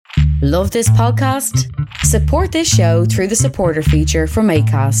Love this podcast? Support this show through the supporter feature from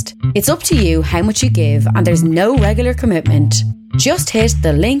Acast. It's up to you how much you give, and there's no regular commitment. Just hit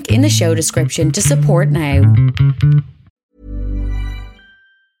the link in the show description to support now.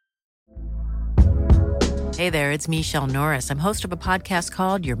 Hey there, it's Michelle Norris. I'm host of a podcast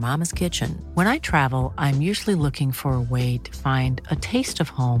called Your Mama's Kitchen. When I travel, I'm usually looking for a way to find a taste of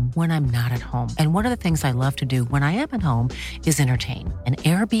home when I'm not at home. And one of the things I love to do when I am at home is entertain. And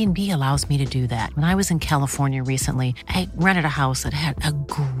Airbnb allows me to do that. When I was in California recently, I rented a house that had a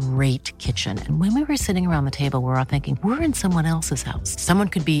great kitchen. And when we were sitting around the table, we were all thinking, we're in someone else's house. Someone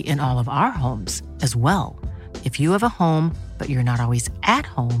could be in all of our homes as well. If you have a home, but you're not always at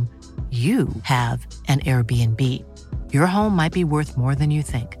home, you have an Airbnb. Your home might be worth more than you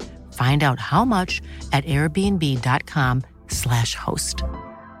think. Find out how much at airbnb.com/host.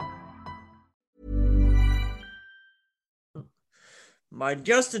 My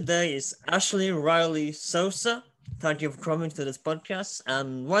guest today is Ashley Riley Sosa. Thank you for coming to this podcast.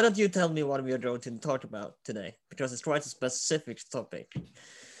 And why don't you tell me what we are going to talk about today? Because it's quite a specific topic.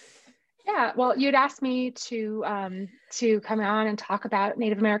 Yeah, well, you'd asked me to come on and talk about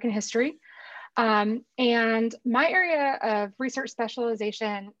Native American history. And my area of research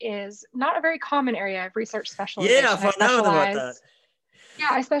specialization is not a very common area of research specialization. Yeah, I found out about that. Yeah,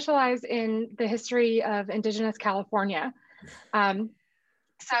 I specialize in the history of Indigenous California.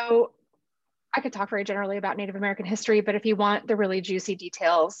 So I could talk very generally about Native American history, but if you want the really juicy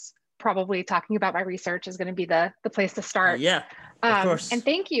details, probably talking about my research is going to be the place to start. Yeah, of course. And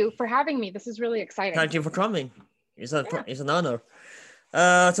thank you for having me. This is really exciting. Thank you for coming. It's an honor.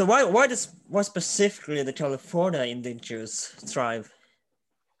 So why specifically the California indigenous tribe,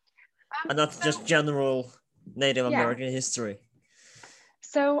 and not just general Native American history?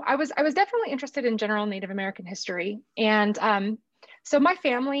 So I was definitely interested in general Native American history, and so my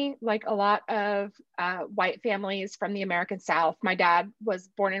family, like a lot of white families from the American South, my dad was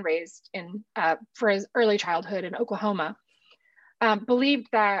born and raised in for his early childhood in Oklahoma, believed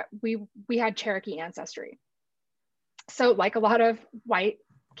that we had Cherokee ancestry. So like a lot of white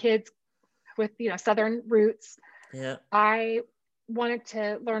kids with Southern roots, I wanted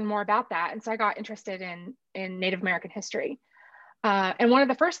to learn more about that, and so I got interested in Native American history. And one of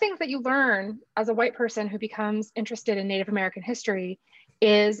the first things that you learn as a white person who becomes interested in Native American history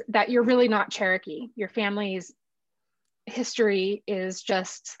is that you're really not Cherokee. Your family's history is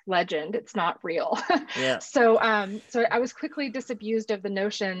just legend. It's not real. Yeah. So I was quickly disabused of the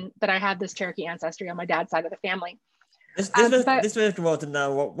notion that I had this Cherokee ancestry on my dad's side of the family. This was what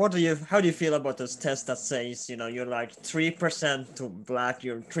now. How do you feel about those tests that says you're like 3% to black,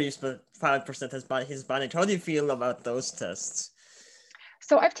 you're 5% Hispanic? How do you feel about those tests?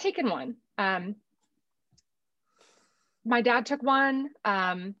 So I've taken one. My dad took one.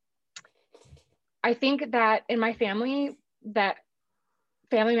 I think that in my family, that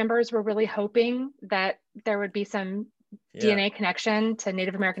family members were really hoping that there would be some DNA connection to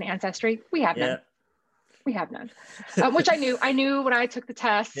Native American ancestry. We have none. We have none, which I knew. I knew when I took the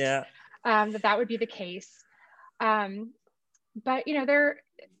test that would be the case. But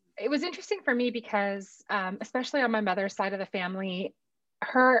it was interesting for me because, especially on my mother's side of the family,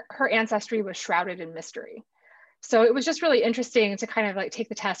 her ancestry was shrouded in mystery. So it was just really interesting to kind of like take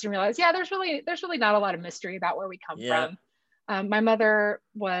the test and realize, there's really not a lot of mystery about where we come from. My mother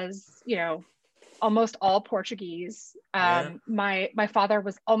was, almost all Portuguese. My father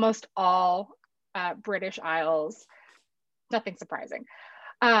was almost all British Isles. Nothing surprising.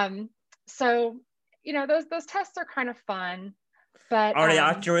 So those tests are kind of fun, but are they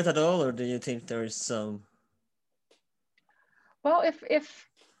accurate at all, or do you think there is some? Well, if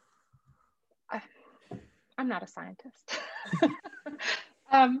I'm not a scientist.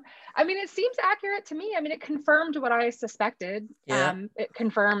 It seems accurate to me. It confirmed what I suspected. It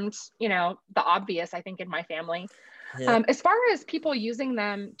confirmed, the obvious, I think, in my family. As far as people using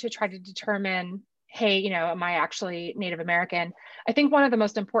them to try to determine, hey, am I actually Native American? I think one of the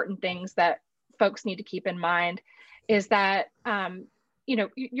most important things that folks need to keep in mind is that,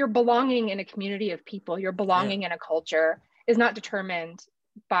 you're belonging in a community of people, you're belonging in a culture is not determined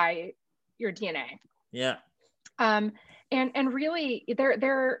by your DNA. And really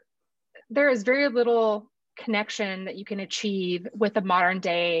there is very little connection that you can achieve with a modern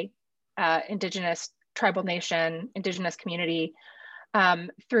day indigenous tribal nation, indigenous community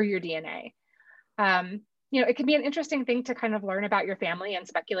through your DNA. It can be an interesting thing to kind of learn about your family and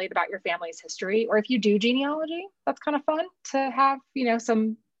speculate about your family's history. Or if you do genealogy, that's kind of fun to have,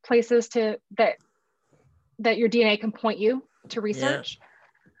 some places that your DNA can point you to research.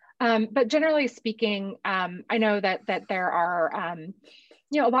 But generally speaking, I know that there are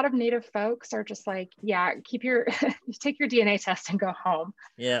a lot of Native folks are just like, yeah, take your DNA test and go home.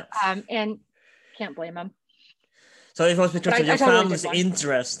 Yeah. And can't blame them. So it was because of your family's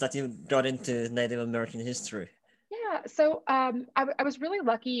interest that you got into Native American history. Yeah. So I was really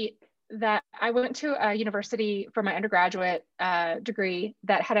lucky that I went to a university for my undergraduate degree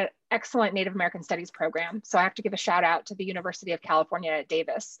that had an excellent Native American Studies program. So I have to give a shout out to the University of California at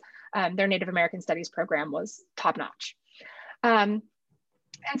Davis. Their Native American Studies program was top notch.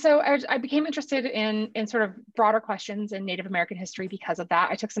 And so I became interested in sort of broader questions in Native American history because of that.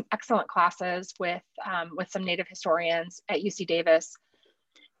 I took some excellent classes with some Native historians at UC Davis.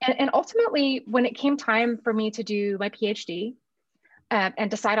 And ultimately, when it came time for me to do my PhD and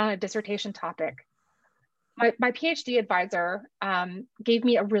decide on a dissertation topic, my PhD advisor gave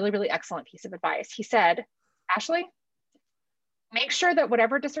me a really, really excellent piece of advice. He said, Ashley, make sure that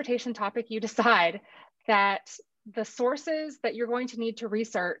whatever dissertation topic you decide, that the sources that you're going to need to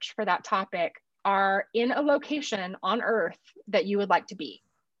research for that topic are in a location on Earth that you would like to be.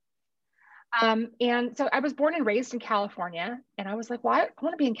 And so I was born and raised in California, and I was like, well, I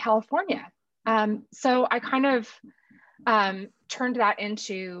want to be in California. So I kind of turned that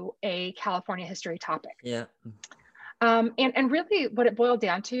into a California history topic. Yeah. And really what it boiled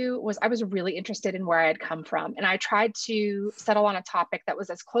down to was I was really interested in where I had come from. And I tried to settle on a topic that was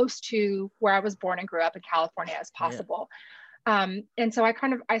as close to where I was born and grew up in California as possible. Yeah. And so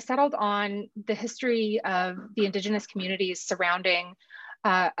I settled on the history of the indigenous communities surrounding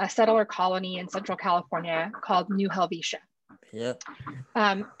a settler colony in Central California called New Helvetia. Yeah.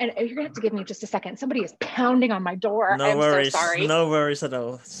 And you're gonna have to give me just a second. Somebody is pounding on my door. No worries. So sorry. No worries at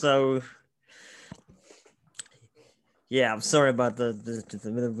all. So yeah, I'm sorry about the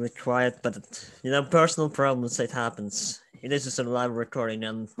little bit quiet, but personal problems, it happens. It is just a live recording,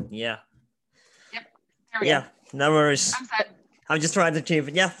 and yeah. Yep. There we go. No worries. I'm set. I'm just trying to keep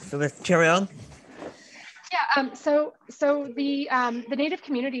it. Yeah, carry on. Yeah. So the Native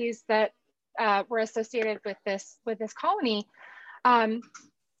communities that were associated with this colony,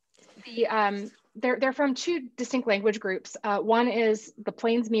 they're from two distinct language groups. One is the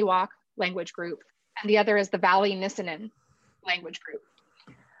Plains Miwok language group, and the other is the Valley Nisenan language group.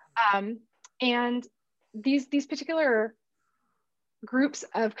 And these particular groups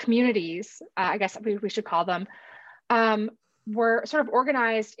of communities, I guess we should call them, were sort of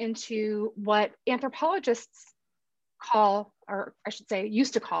organized into what anthropologists call, or I should say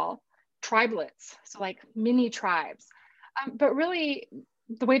used to call, tribelets, so like mini tribes. But really,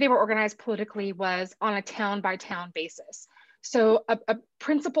 the way they were organized politically was on a town by town basis. So a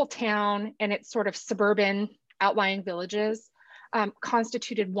principal town and its sort of suburban outlying villages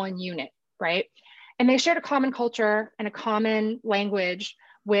constituted one unit, right? And they shared a common culture and a common language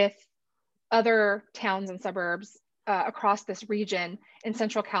with other towns and suburbs across this region in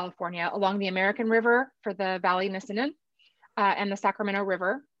Central California, along the American River for the Valley Nisenan and the Sacramento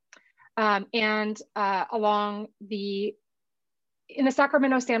River, and in the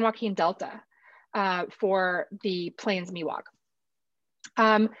Sacramento-San Joaquin Delta for the Plains Miwok.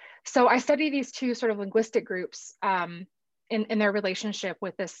 So I study these two sort of linguistic groups in their relationship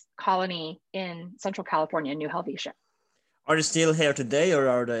with this colony in Central California, New Helvetia. Are they still here today, or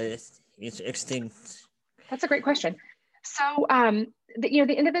are they extinct? That's a great question. So the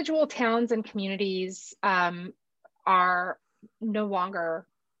individual towns and communities are no longer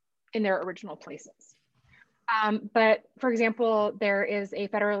in their original places. But for example, there is a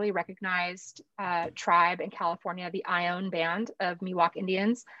federally recognized tribe in California, the Ione Band of Miwok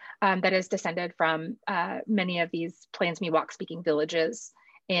Indians, that is descended from many of these Plains Miwok speaking villages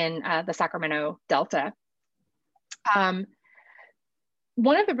in the Sacramento Delta.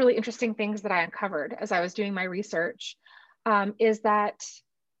 One of the really interesting things that I uncovered as I was doing my research is that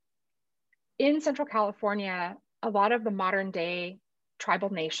in Central California, a lot of the modern day tribal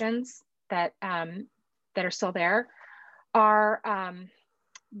nations that are still there are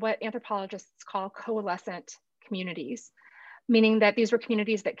what anthropologists call coalescent communities, meaning that these were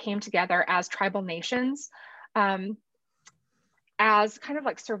communities that came together as tribal nations, as kind of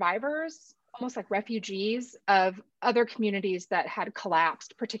like survivors, almost like refugees of other communities that had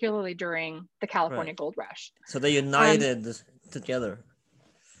collapsed, particularly during the California Gold Rush. So they united together.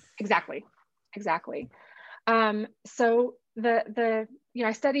 Exactly. So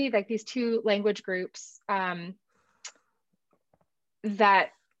I studied like these two language groups that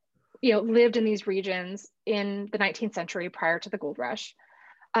lived in these regions in the 19th century prior to the gold rush.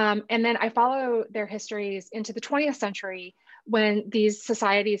 And then I follow their histories into the 20th century when these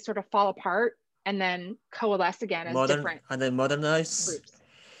societies sort of fall apart and then coalesce again as different and then modernize groups.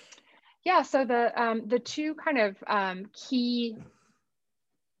 Yeah, so the two kind of key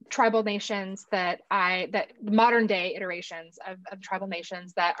tribal nations that modern day iterations of tribal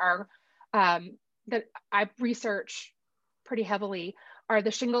nations that are that I research pretty heavily are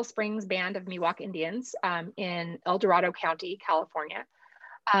the Shingle Springs Band of Miwok Indians in El Dorado County, California,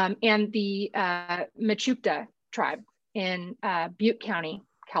 and the Mechoopda tribe in Butte County,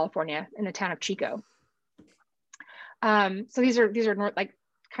 California, in the town of Chico. So these are like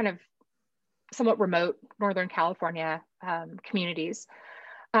kind of somewhat remote Northern California communities.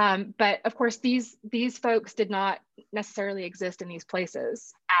 But of course, these folks did not necessarily exist in these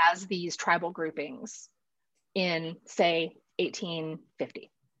places as these tribal groupings in, say,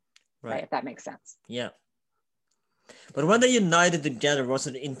 1850, right? If that makes sense. Yeah. But when they united together, was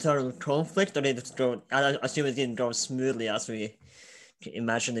it internal conflict, or did it go? I assume it didn't go smoothly as we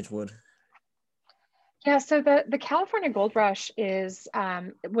imagined it would. Yeah, so the California Gold Rush was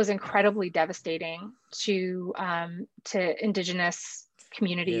incredibly devastating to indigenous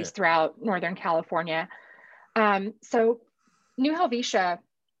communities throughout Northern California. So New Helvetia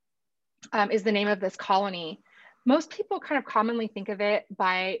is the name of this colony. Most people kind of commonly think of it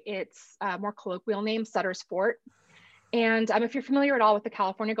by its more colloquial name, Sutter's Fort. And if you're familiar at all with the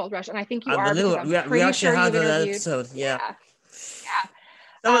California Gold Rush, and I think you are, because I'm pretty sure you've interviewed. Episode, yeah.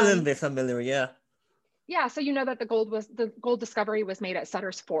 I'm a little bit familiar, yeah. Yeah, so you know that the gold discovery was made at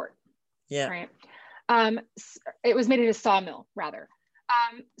Sutter's Fort. Yeah. Right. It was made at a sawmill, rather.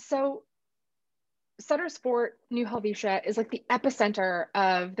 So Sutter's Fort, New Helvetia, is like the epicenter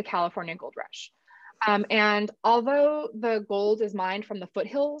of the California Gold Rush. And although the gold is mined from the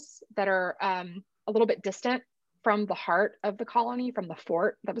foothills that are a little bit distant from the heart of the colony, from the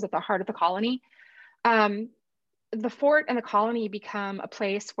fort that was at the heart of the colony, the fort and the colony become a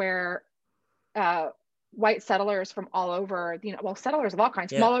place where white settlers from all over, settlers of all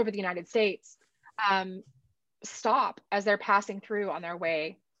kinds from all over the United States stop as they're passing through on their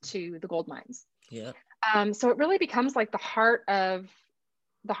way to the gold mines. Yeah. So it really becomes like the heart of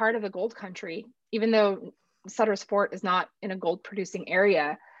the gold country, even though Sutter's Fort is not in a gold producing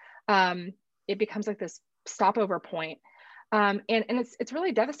area. It becomes like this stopover point. And it's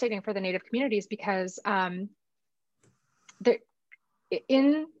really devastating for the Native communities because in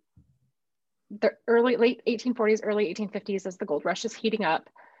the late 1840s, early 1850s, as the gold rush is heating up,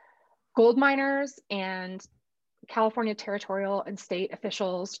 gold miners and California territorial and state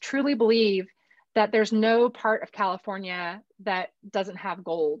officials truly believe that there's no part of California that doesn't have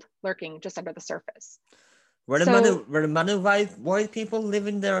gold lurking just under the surface. Were the many white people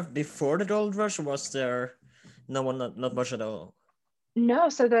living there before the gold rush, or was there no one, not much at all? No,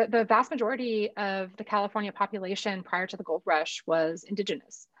 so the vast majority of the California population prior to the gold rush was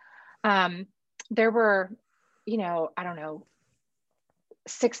indigenous. There were,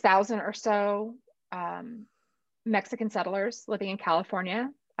 6,000 or so Mexican settlers living in California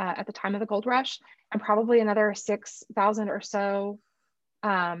at the time of the gold rush, and probably another 6,000 or so,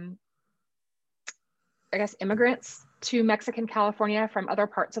 immigrants to Mexican California from other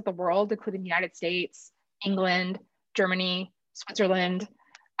parts of the world, including the United States, England, Germany, Switzerland,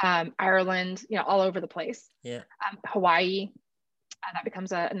 Ireland, all over the place. Yeah. Hawaii, that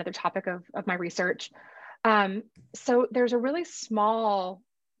becomes another topic of my research. So there's a really small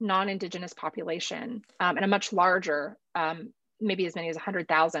non-Indigenous population and a much larger, maybe as many as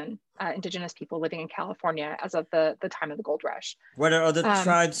 100,000 Indigenous people living in California as of the time of the gold rush. Were there other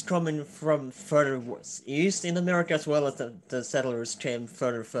tribes coming from further east in America, as well as the settlers came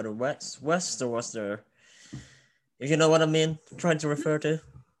further west, or was there, if you know what I mean, trying to refer to?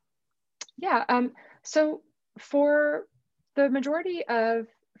 Yeah, so for the majority of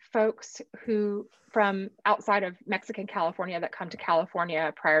folks who from outside of Mexican California that come to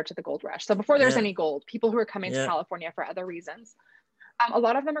California prior to the gold rush, so before there's any gold, people who are coming to California for other reasons, a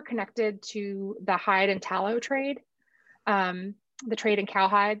lot of them are connected to the hide and tallow trade, the trade in cow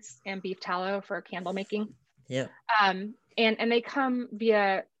hides and beef tallow for candle making. Yeah. And they come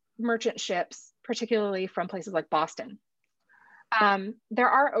via merchant ships, particularly from places like Boston. There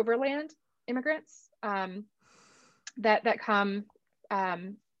are overland immigrants that come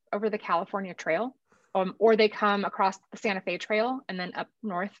over the California Trail, or they come across the Santa Fe Trail and then up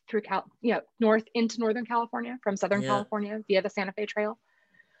north through north into Northern California from Southern California via the Santa Fe Trail.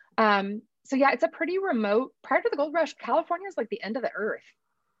 So yeah, it's a pretty remote. Prior to the gold rush, California is like the end of the earth.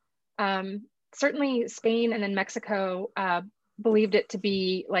 Certainly Spain and then Mexico believed it to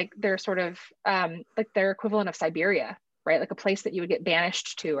be like their sort of like their equivalent of Siberia, right? Like a place that you would get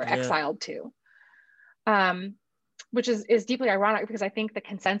banished to or exiled to. Which is deeply ironic, because I think the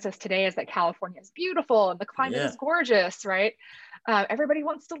consensus today is that California is beautiful and the climate is gorgeous, right? Everybody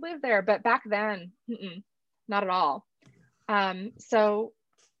wants to live there, but back then, not at all. So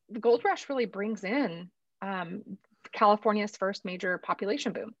the gold rush really brings in California's first major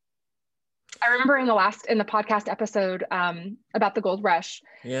population boom. I remember in the podcast episode about the gold rush,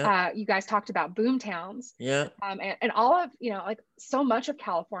 you guys talked about boom towns. And all of, like so much of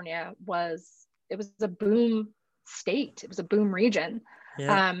California was a boom state. It was a boom region.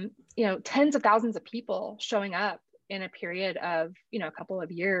 Tens of thousands of people showing up in a period of, a couple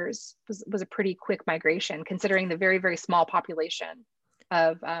of years was a pretty quick migration, considering the very, very small population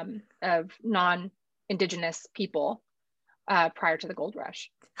of non-Indigenous people prior to the gold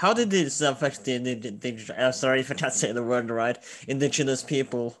rush. How did this affect the sorry if I can't say the word right, Indigenous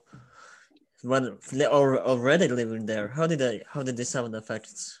people when they are already living there? How did this have an effect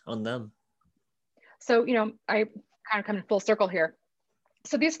on them? So, I kind of come in full circle here.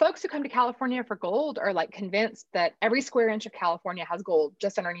 So these folks who come to California for gold are like convinced that every square inch of California has gold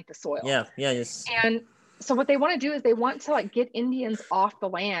just underneath the soil. Yes. And so what they want to do is they want to like get Indians off the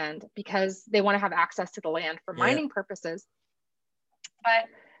land because they want to have access to the land for mining purposes. But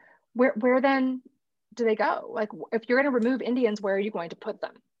where then do they go? Like, if you're going to remove Indians, where are you going to put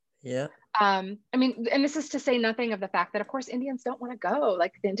them? I mean, and this is to say nothing of the fact that, of course, Indians don't want to go.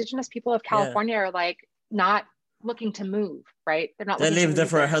 Like, the Indigenous people of California are like not looking to move, right? They're not. They lived there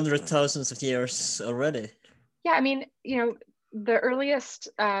for 100,000 of years already. Yeah, I mean, the earliest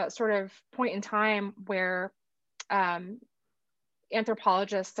sort of point in time where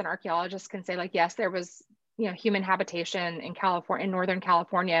anthropologists and archaeologists can say, like, yes, there was human habitation in California, in Northern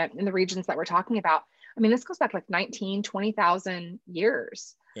California, in the regions that we're talking about. I mean, this goes back like 20,000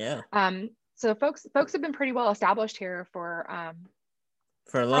 years. So folks have been pretty well established here for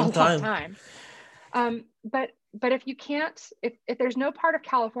a long time. But if you can't, if there's no part of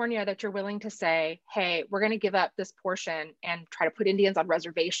California that you're willing to say, hey, we're going to give up this portion and try to put Indians on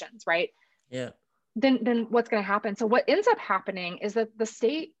reservations, right? Then what's going to happen? So what ends up happening is that the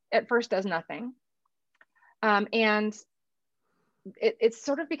state at first does nothing. And it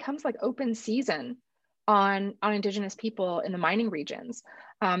sort of becomes like open season on Indigenous people in the mining regions.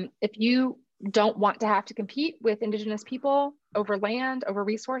 If you don't want to have to compete with Indigenous people over land, over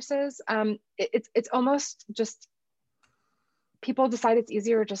resources, it's almost just, people decide it's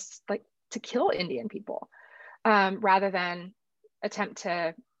easier just like to kill Indian people rather than attempt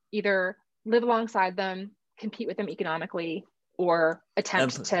to either live alongside them, compete with them economically, or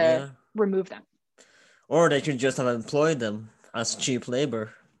attempt to remove them. Or they could just have employed them as cheap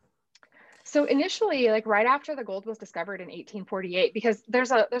labor. So initially, like right after the gold was discovered in 1848, because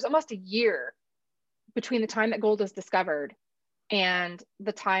there's almost a year between the time that gold is discovered and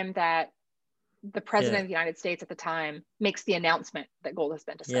the time that the president of the United States at the time makes the announcement that gold has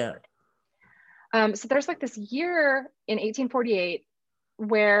been discovered. So there's like this year in 1848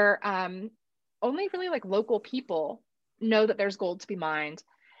 where only really like local people know that there's gold to be mined.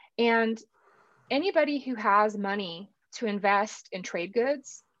 And anybody who has money to invest in trade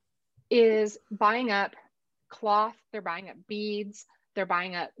goods is buying up cloth, they're buying up beads, they're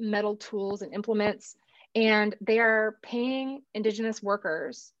buying up metal tools and implements, and they are paying Indigenous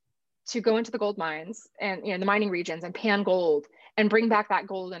workers to go into the gold mines and the mining regions and pan gold and bring back that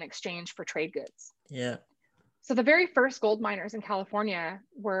gold in exchange for trade goods. So the very first gold miners in California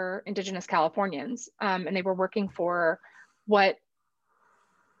were Indigenous Californians, and they were working for what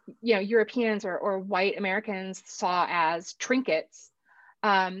Europeans or white Americans saw as trinkets.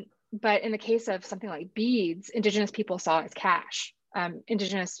 But in the case of something like beads, Indigenous people saw as cash.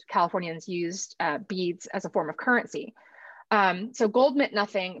 Indigenous Californians used beads as a form of currency. So gold meant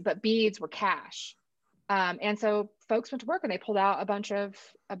nothing, but beads were cash. And so folks went to work and they pulled out a bunch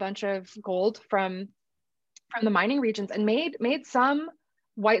of gold from the mining regions and made some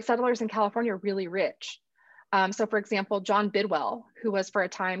white settlers in California really rich. So for example, John Bidwell, who was for a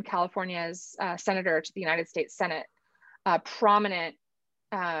time California's senator to the United States Senate, prominent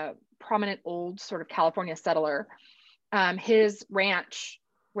old sort of California settler, his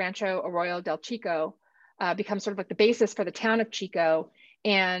Rancho Arroyo del Chico, becomes sort of like the basis for the town of Chico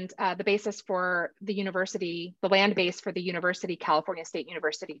and the basis for the land base for the university, California State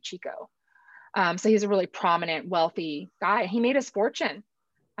University, Chico. So he's a really prominent, wealthy guy. He made his fortune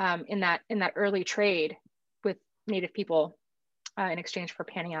in that early trade with Native people in exchange for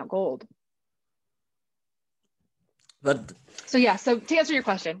panning out gold. So to answer your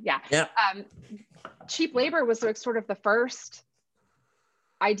question, cheap labor was sort of the first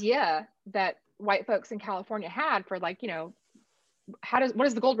idea that white folks in California had for like, what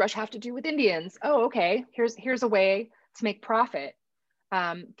does the gold rush have to do with Indians? Oh, okay, here's a way to make profit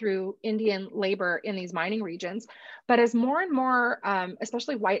through Indian labor in these mining regions. But as more and more,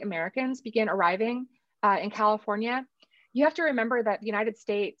 especially white Americans began arriving in California, you have to remember that the United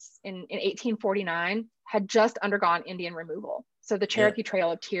States in 1849 had just undergone Indian removal. So the Cherokee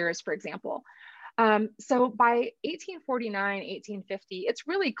Trail of Tears, for example. So by 1849, 1850, it's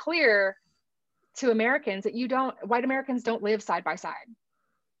really clear to Americans that white Americans don't live side by side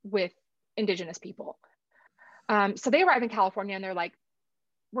with indigenous people. So they arrive in California and they're like,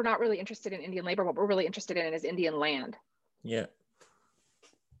 we're not really interested in Indian labor. What we're really interested in is Indian land. Yeah.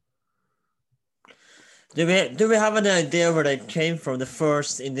 Do we have an idea where they came from, the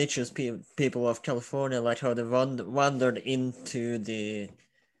first indigenous people of California, like how they wandered into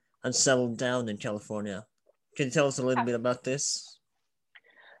and settled down in California? Can you tell us a little bit about this?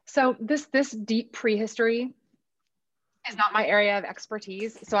 So this deep prehistory is not my area of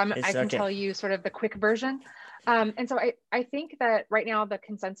expertise. So I can tell you sort of the quick version. And so I think that right now the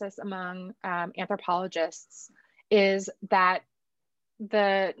consensus among anthropologists is that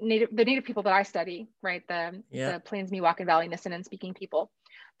the native people that I study, right, the Plains Miwok and Valley Nisenan speaking people,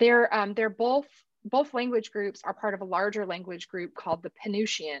 they're both language groups are part of a larger language group called the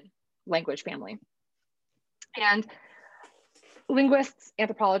Penutian language family. And linguists,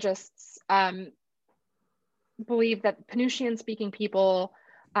 anthropologists believe that Penutian speaking people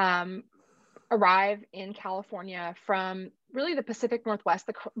arrive in California from really the Pacific Northwest,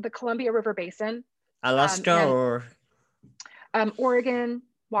 the Columbia River Basin. Alaska or? Oregon,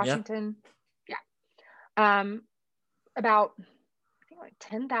 Washington. Yeah. About, I think like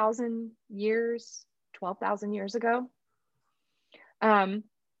 10,000 years, 12,000 years ago. And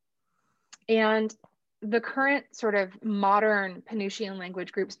the current sort of modern Penutian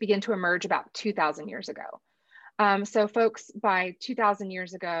language groups begin to emerge about 2,000 years ago. So folks by 2,000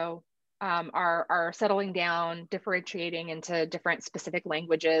 years ago are settling down, differentiating into different specific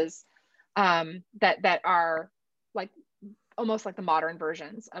languages that are like almost like the modern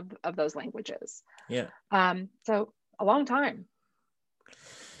versions of those languages. Yeah. So a long time.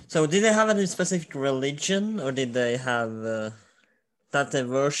 So did they have any specific religion, or did they have that they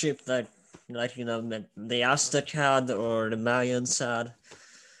worship, like you know, the Aztec had or the Mayans had?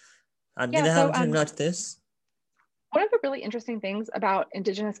 And did they have anything like this? One of the really interesting things about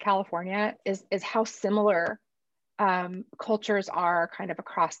indigenous California is how similar cultures are kind of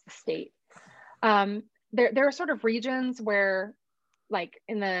across the state. There are sort of regions where, like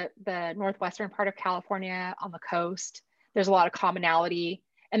in the northwestern part of California on the coast, there's a lot of commonality,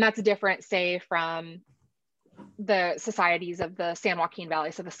 and that's different, say, from the societies of the San Joaquin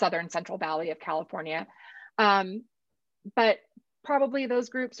Valley, so the southern central valley of California. But probably those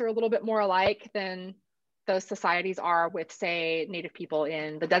groups are a little bit more alike than those societies are with, say, Native people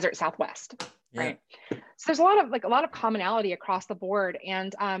in the desert Southwest, right? So there's a lot of commonality across the board,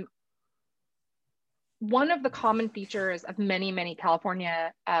 and one of the common features of many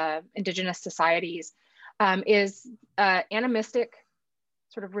California indigenous societies is animistic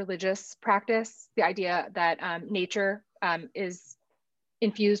sort of religious practice, the idea that nature is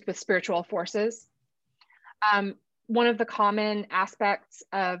infused with spiritual forces. One of the common aspects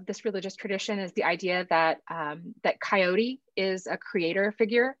of this religious tradition is the idea that Coyote is a creator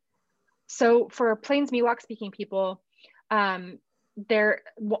figure. So for Plains Miwok speaking people, one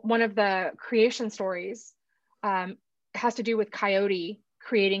of the creation stories has to do with Coyote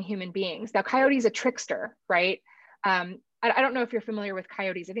creating human beings. Now, Coyote is a trickster, right? I don't know if you're familiar with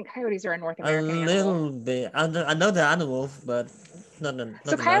coyotes. I think coyotes are a North American animal. A little bit. I know the animal, but not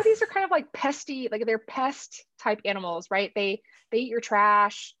so coyotes are kind of like pesty, like they're pest type animals, right? They eat your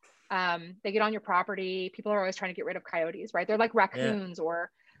trash. They get on your property. People are always trying to get rid of coyotes, right? They're like raccoons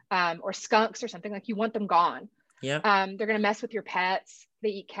or skunks or something. Like you want them gone. Yeah. They're gonna mess with your pets. They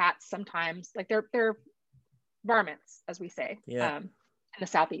eat cats sometimes. Like they're varmints, as we say, in the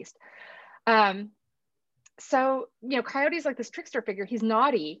Southeast. So, you know, Coyote is like this trickster figure. He's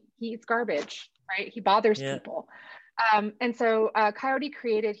naughty. He eats garbage, right? He bothers people. And so Coyote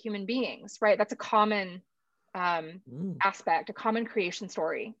created human beings, right? That's a common aspect, a common creation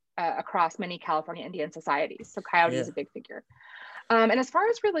story across many California Indian societies. So Coyote is a big figure. And as far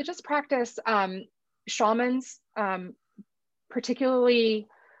as religious practice, shamans, particularly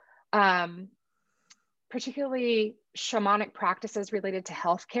shamanic practices related to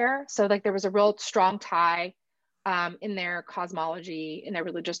healthcare. So like there was a real strong tie in their cosmology, in their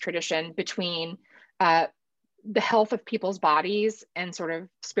religious tradition between the health of people's bodies and sort of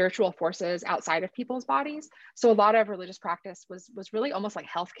spiritual forces outside of people's bodies. So a lot of religious practice was really almost like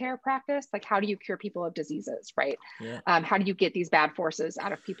healthcare practice. Like how do you cure people of diseases, right? How do you get these bad forces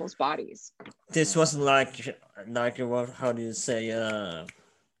out of people's bodies? This wasn't like what, how do you say,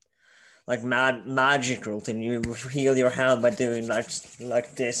 like magical thing. You heal your hand by doing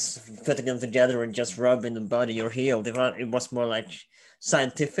like this, putting them together and just rubbing the body. You're healed. It was more like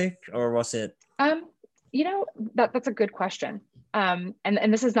scientific, or was it? You know, that's a good question.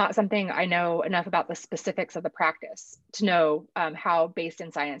 And this is not something I know enough about the specifics of the practice to know how based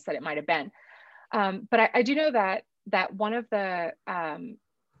in science that it might have been. But I do know that one of the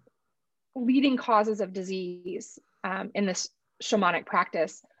leading causes of disease in this shamanic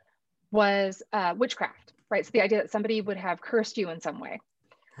practice was witchcraft, right? So the idea that somebody would have cursed you in some way.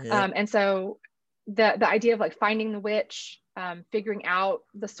 Yeah. And so the idea of like finding the witch, figuring out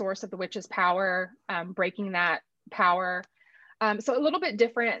the source of the witch's power, breaking that power. So a little bit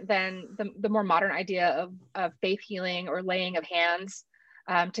different than the more modern idea of faith healing or laying of hands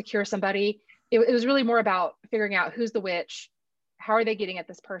to cure somebody. It was really more about figuring out who's the witch, how are they getting at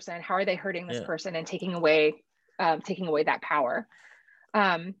this person, how are they hurting this person, and taking away that power.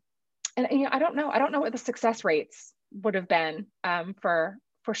 And you know, I don't know what the success rates would have been for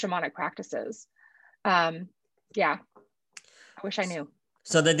shamanic practices. Yeah, I wish I knew.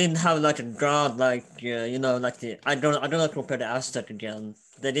 So they didn't have like a god, like you know, like I don't know compare the Aztec again.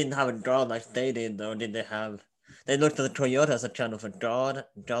 They didn't have a god like they did, or did they have? They looked at the Toyota as a kind of a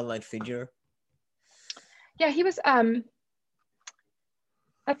god-like figure. Yeah, he was.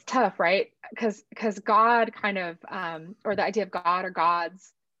 That's tough, right? Because God kind of, or the idea of God or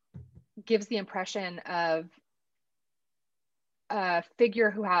gods, gives the impression of a figure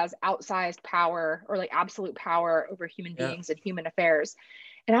who has outsized power or like absolute power over human beings and human affairs.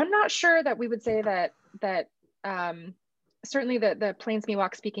 And I'm not sure that we would say that certainly the Plains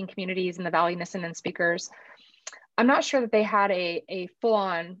Miwok speaking communities and the Valley Nisenan speakers, I'm not sure that they had a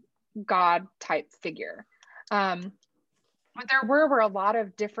full-on God type figure. What there were a lot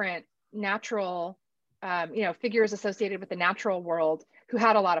of different natural, figures associated with the natural world who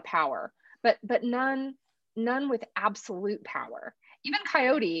had a lot of power, but none with absolute power. Even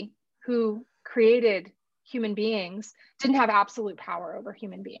Coyote, who created human beings, didn't have absolute power over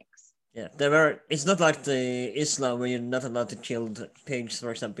human beings. Yeah, it's not like the Islam where you're not allowed to kill pigs,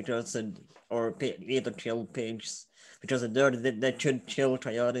 for example, because eat or kill pigs because they should kill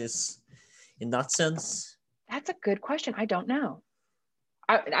coyotes in that sense. That's a good question. I don't know.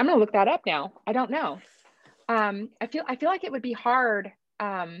 I'm gonna look that up now. I don't know. I feel like it would be hard.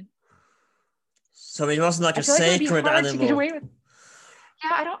 So it wasn't like a sacred animal. To get away with.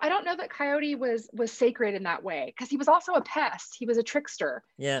 Yeah, I don't know that Coyote was sacred in that way, because he was also a pest. He was a trickster.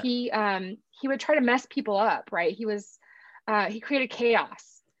 Yeah. He would try to mess people up, right? He created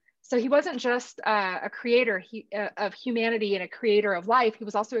chaos. So he wasn't just a creator of humanity and a creator of life. He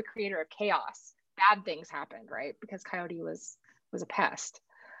was also a creator of chaos. Bad things happened, right? Because Coyote was a pest.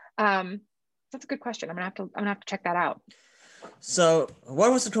 That's a good question. I'm gonna have to check that out. So,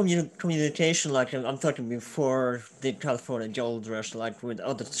 what was the communication like? I'm talking before the California Gold Rush, like with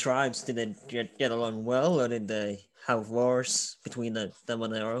other tribes. Did they get along well, or did they have wars between them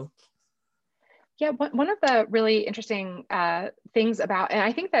on their own? Yeah, one of the really interesting things about, and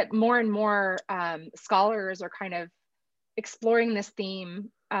I think that more and more scholars are kind of exploring this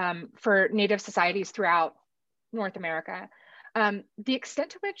theme for Native societies throughout North America, the extent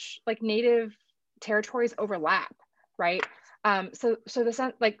to which like Native territories overlap, right? So the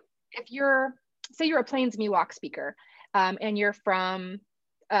sense, like if say you're a Plains Miwok speaker and you're from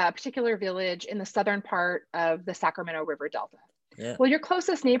a particular village in the southern part of the Sacramento River Delta. Yeah. Well, your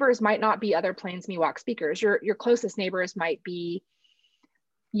closest neighbors might not be other Plains Miwok speakers. Your closest neighbors might be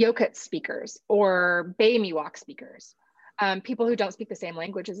Yokut speakers or Bay Miwok speakers, people who don't speak the same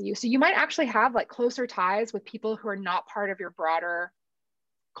language as you. So you might actually have like closer ties with people who are not part of your broader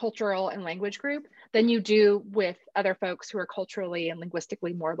cultural and language group than you do with other folks who are culturally and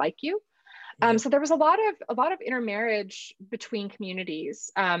linguistically more like you. So there was a lot of intermarriage between communities,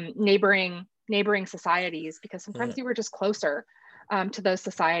 neighboring societies, because sometimes you were just closer to those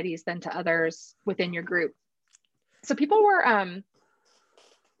societies than to others within your group. So people were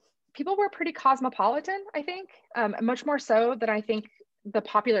pretty cosmopolitan, I think, much more so than I think the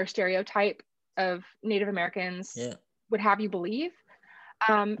popular stereotype of Native Americans would have you believe.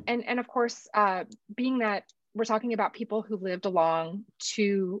 And of course, being that we're talking about people who lived along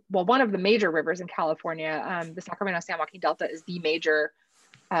one of the major rivers in California, the Sacramento San Joaquin Delta is the major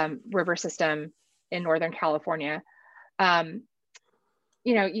river system in Northern California.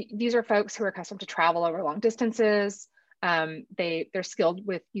 These are folks who are accustomed to travel over long distances. They're skilled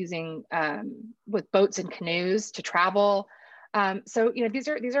with using with boats and canoes to travel. So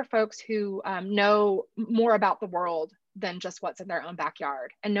these are folks who know more about the world than just what's in their own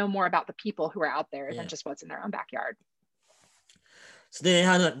backyard, and know more about the people who are out there than just what's in their own backyard. So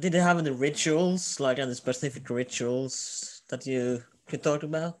did they have any rituals, like any specific rituals that you could talk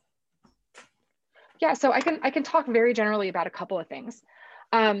about? Yeah, so I can talk very generally about a couple of things.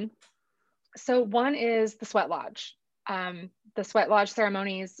 So one is the sweat lodge. The sweat lodge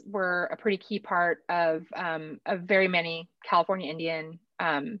ceremonies were a pretty key part of very many California Indian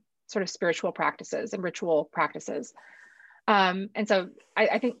sort of spiritual practices and ritual practices. And so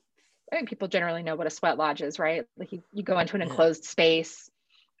I think people generally know what a sweat lodge is, right? Like you go into an enclosed space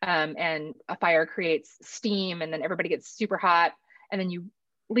and a fire creates steam, and then everybody gets super hot, and then you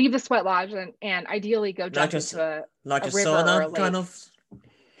leave the sweat lodge and ideally go jump into a river sauna, or a lake. Kind of.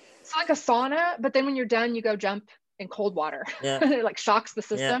 It's like a sauna, but then when you're done, you go jump in cold water. Yeah. It like shocks the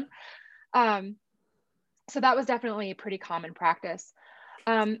system. Yeah. So that was definitely a pretty common practice.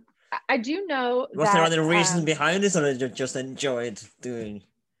 I do know was there any reason behind this, or did you just enjoyed doing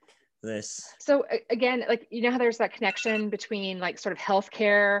this? So again, like, you know how there's that connection between like sort of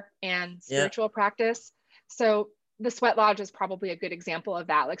healthcare and spiritual practice. So the sweat lodge is probably a good example of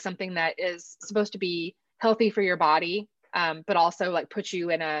that, like something that is supposed to be healthy for your body, but also like put you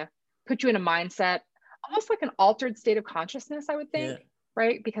in a mindset, almost like an altered state of consciousness, I would think,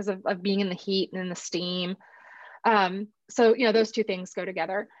 right? Because of being in the heat and in the steam. So, you know, those two things go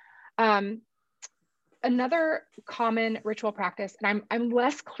together. Another common ritual practice, and I'm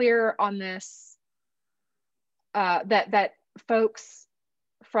less clear on this, that folks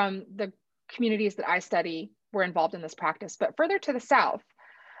from the communities that I study were involved in this practice, but further to the south,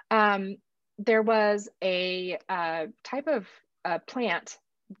 there was a type of plant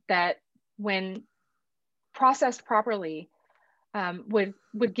that, when processed properly, would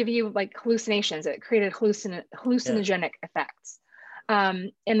give you like hallucinations. It created hallucinogenic effects.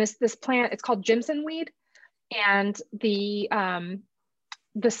 And this plant, it's called Jimson weed, and the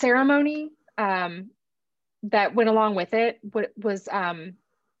ceremony that went along with it was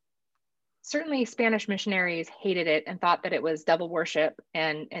certainly Spanish missionaries hated it and thought that it was devil worship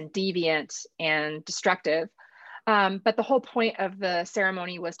and deviant and destructive. But the whole point of the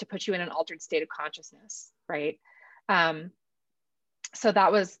ceremony was to put you in an altered state of consciousness, right? So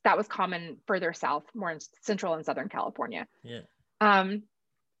that was common further south, more in Central and Southern California. Yeah. And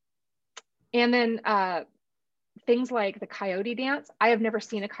then things like the coyote dance. I have never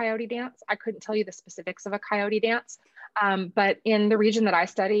seen a coyote dance. I couldn't tell you the specifics of a coyote dance. But in the region that I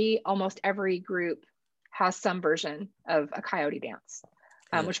study, almost every group has some version of a coyote dance,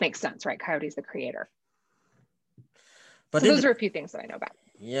 which makes sense, right? Coyote's the creator. But so those are a few things that I know about.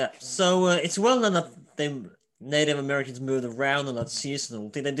 Yeah. So it's well known that the Native Americans moved around and not seasonal.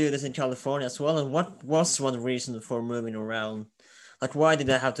 Did they do this in California as well? And what was one reason for moving around? Like, why did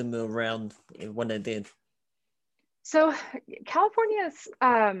they have to move around when they did? So California's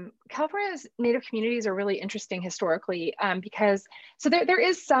Native communities are really interesting historically, because there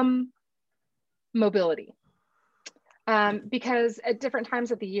is some mobility, because at different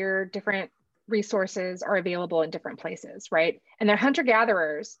times of the year, different resources are available in different places, right? And they're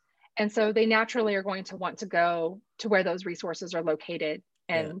hunter-gatherers, and so they naturally are going to want to go to where those resources are located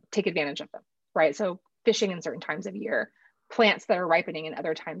and take advantage of them, right? So fishing in certain times of year, plants that are ripening in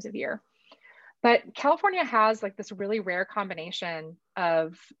other times of year. But California has like this really rare combination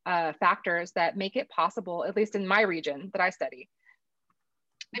of factors that make it possible, at least in my region that I study,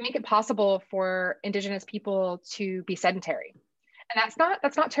 they make it possible for Indigenous people to be sedentary. And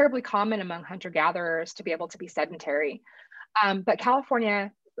that's not terribly common among hunter-gatherers to be able to be sedentary. But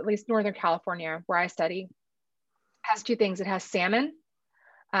California, at least Northern California, where I study, has two things. It has salmon,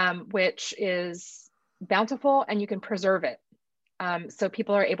 which is bountiful, and you can preserve it. So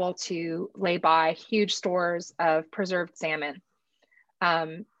people are able to lay by huge stores of preserved salmon,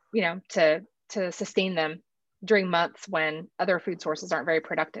 you know, to sustain them during months when other food sources aren't very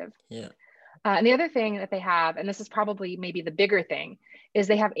productive. Yeah. And the other thing that they have, and this is probably maybe the bigger thing, is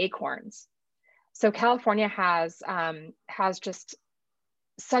they have acorns. So California has just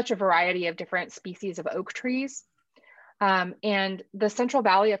such a variety of different species of oak trees. And the Central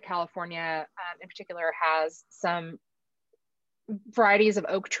Valley of California in particular has some varieties of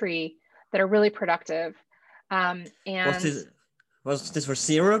oak tree that are really productive. And was this for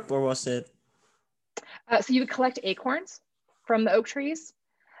syrup, or was it? So you would collect acorns from the oak trees,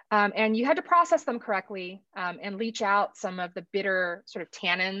 and you had to process them correctly and leach out some of the bitter sort of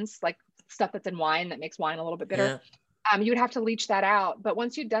tannins, like stuff that's in wine that makes wine a little bit bitter. Yeah. You would have to leach that out. But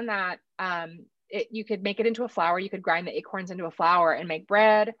once you'd done that, you could make it into a flour. You could grind the acorns into a flour and make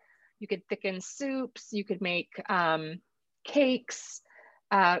bread. You could thicken soups. You could make cakes,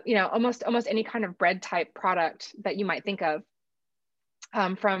 you know, almost any kind of bread type product that you might think of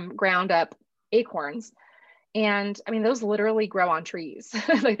from ground up acorns. And I mean, those literally grow on trees.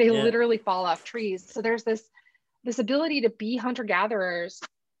 Like they literally fall off trees. So there's this ability to be hunter-gatherers,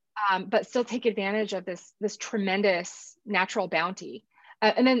 but still take advantage of this tremendous natural bounty.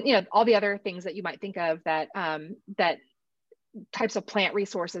 And then, you know, all the other things that you might think of that that types of plant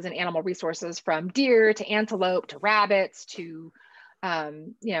resources and animal resources, from deer to antelope to rabbits to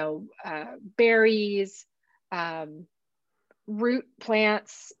you know, berries, root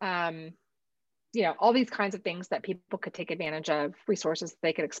plants, you know, all these kinds of things that people could take advantage of, resources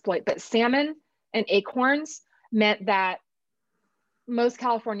they could exploit. But salmon and acorns meant that most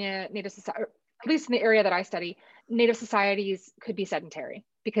California Native society, at least in the area that I study, Native societies could be sedentary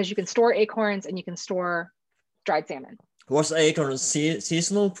because you can store acorns and you can store dried salmon. Was acorn a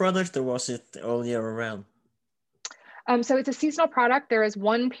seasonal product, or was it all year round? So it's a seasonal product. There is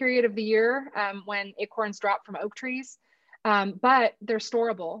one period of the year when acorns drop from oak trees, but they're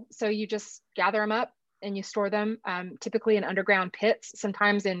storable. So you just gather them up and you store them, typically in underground pits,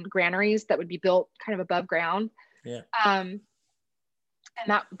 sometimes in granaries that would be built kind of above ground. Yeah. And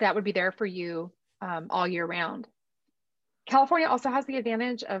that would be there for you all year round. California also has the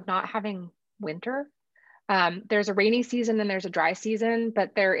advantage of not having winter. There's a rainy season and there's a dry season,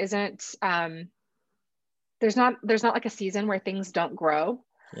 but there isn't, there's not like a season where things don't grow.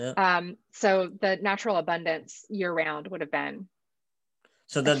 Yeah. So the natural abundance year round would have been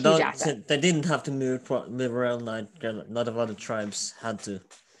so they didn't have to move around like a lot of other tribes had to.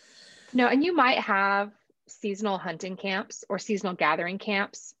 No, and you might have seasonal hunting camps or seasonal gathering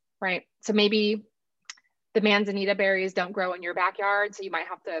camps, right? So maybe the manzanita berries don't grow in your backyard, so you might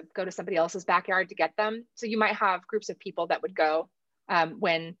have to go to somebody else's backyard to get them. So you might have groups of people that would go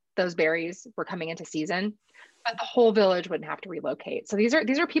when those berries were coming into season, but the whole village wouldn't have to relocate. So these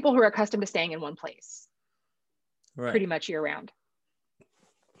are people who are accustomed to staying in one place, right, pretty much year round.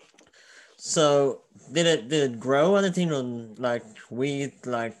 So did it grow anything on like wheat,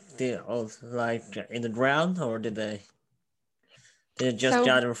 like in the ground, or did it just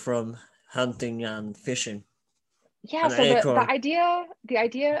gather from hunting and fishing? Yeah, so the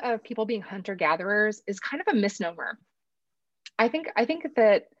idea of people being hunter-gatherers is kind of a misnomer. I think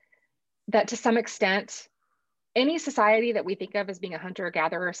that to some extent, any society that we think of as being a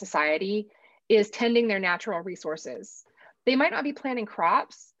hunter-gatherer society is tending their natural resources. They might not be planting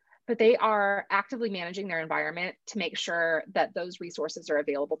crops, but they are actively managing their environment to make sure that those resources are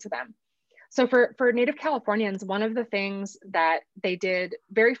available to them. So for Native Californians, one of the things that they did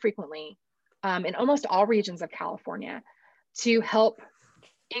very frequently in almost all regions of California to help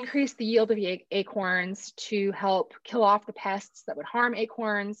increase the yield of acorns, to help kill off the pests that would harm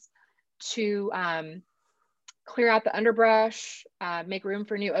acorns, to clear out the underbrush, make room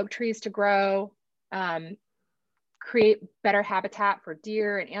for new oak trees to grow, create better habitat for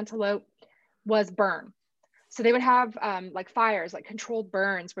deer and antelope, was burn. So they would have like fires, like controlled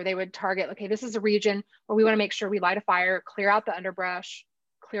burns, where they would target, okay, this is a region where we want to make sure we light a fire, clear out the underbrush,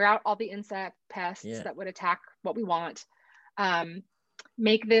 clear out all the insect pests that would attack what we want.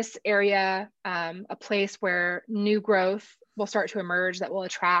 Make this area a place where new growth will start to emerge that will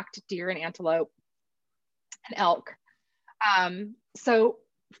attract deer and antelope and elk. So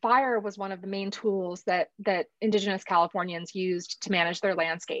fire was one of the main tools that Indigenous Californians used to manage their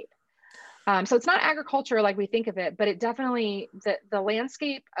landscape. So it's not agriculture like we think of it, but it definitely, the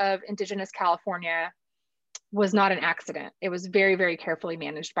landscape of Indigenous California was not an accident. It was very, very carefully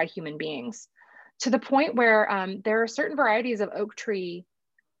managed by human beings, to the point where there are certain varieties of oak tree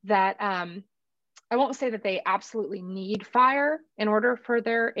that I won't say that they absolutely need fire in order for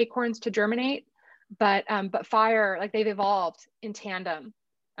their acorns to germinate, but fire, like they've evolved in tandem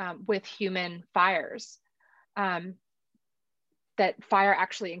with human fires. That fire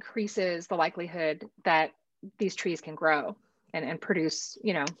actually increases the likelihood that these trees can grow and produce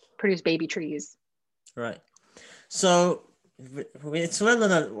baby trees. Right. So it's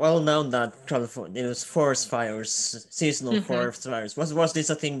well known that California, it was forest fires, seasonal forest fires. Was this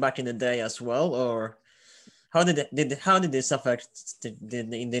a thing back in the day as well, or how did this affect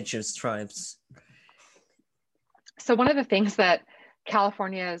the indigenous tribes? So one of the things that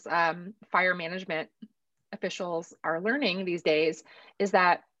California's fire management officials are learning these days is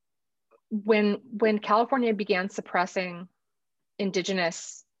that when California began suppressing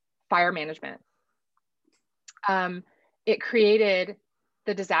indigenous fire management, it created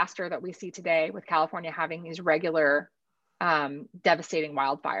the disaster that we see today, with California having these regular devastating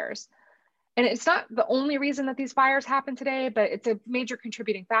wildfires. And it's not the only reason that these fires happen today, but it's a major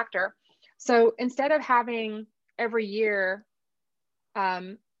contributing factor. So instead of having every year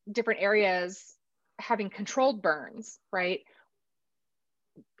different areas having controlled burns, right?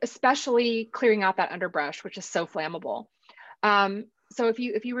 especially clearing out that underbrush, which is so flammable. So if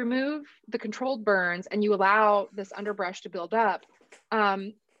you remove the controlled burns and you allow this underbrush to build up,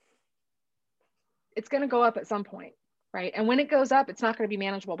 it's going to go up at some point, right? And when it goes up, it's not going to be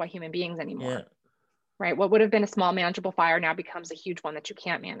manageable by human beings anymore, right? What would have been a small manageable fire now becomes a huge one that you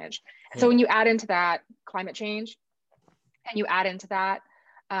can't manage. So when you add into that climate change, and you add into that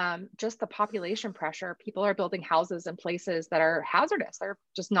just the population pressure, people are building houses in places that are hazardous. They're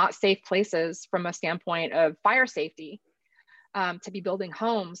just not safe places from a standpoint of fire safety to be building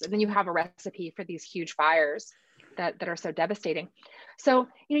homes. And then you have a recipe for these huge fires that are so devastating. So,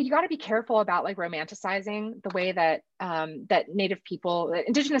 you got to be careful about like romanticizing the way that that Native people,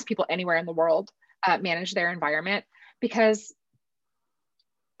 Indigenous people anywhere in the world manage their environment, because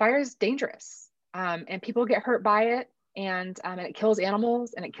fire is dangerous and people get hurt by it, and it kills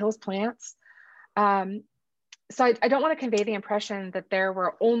animals and it kills plants. So I don't want to convey the impression that there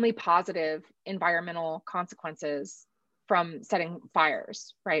were only positive environmental consequences from setting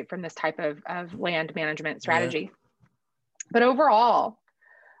fires, right, from this type of land management strategy. But overall,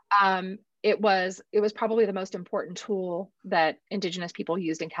 it was probably the most important tool that Indigenous people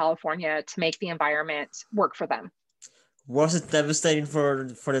used in California to make the environment work for them. Was it devastating for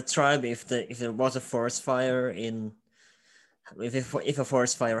the tribe if there was a forest fire if a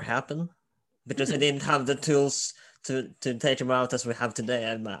forest fire happened? Because they didn't have the tools to take them out as we have today,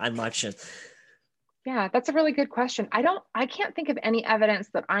 I imagine. Yeah, that's a really good question. I can't think of any evidence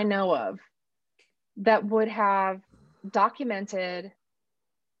that I know of that would have documented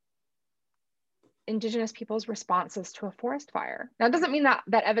Indigenous people's responses to a forest fire. Now, it doesn't mean that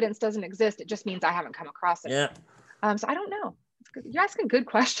evidence doesn't exist. It just means I haven't come across it. Yeah. So I don't know. You're asking good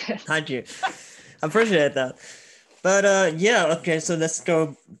questions. Thank you. I appreciate that. But okay, so let's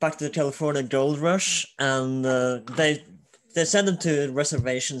go back to the California Gold Rush. And they send them to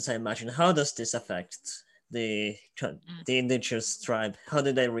reservations, I imagine. How does this affect the indigenous tribe? How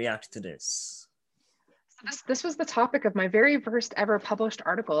did they react to this? This was the topic of my very first ever published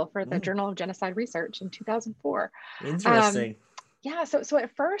article for the Journal of Genocide Research in 2004. Interesting. So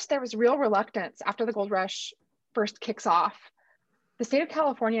at first there was real reluctance after the gold rush first kicks off. The state of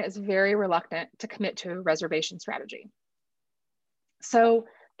California is very reluctant to commit to a reservation strategy. So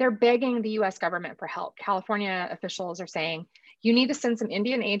they're begging the US government for help. California officials are saying, you need to send some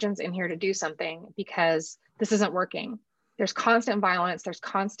Indian agents in here to do something because this isn't working. There's constant violence, there's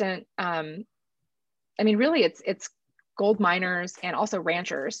constant, really it's gold miners and also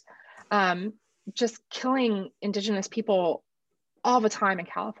ranchers just killing Indigenous people all the time in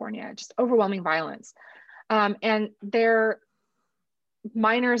California, just overwhelming violence. And their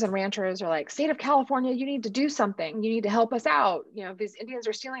miners and ranchers are like, state of California, you need to do something. You need to help us out. These Indians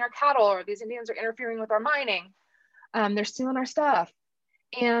are stealing our cattle, or these Indians are interfering with our mining. They're stealing our stuff.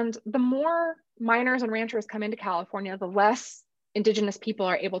 And the more miners and ranchers come into California, the less Indigenous people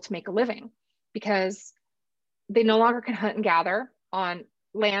are able to make a living, because they no longer can hunt and gather on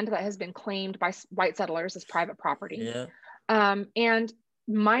land that has been claimed by white settlers as private property. Yeah. And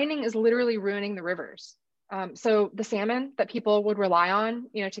mining is literally ruining the rivers. So the salmon that people would rely on,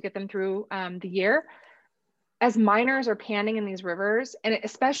 to get them through the year, as miners are panning in these rivers, and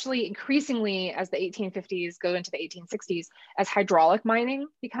especially increasingly as the 1850s go into the 1860s, as hydraulic mining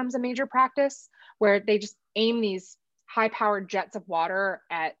becomes a major practice, where they just aim these high-powered jets of water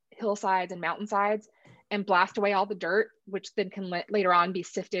at hillsides and mountainsides and blast away all the dirt, which then can later on be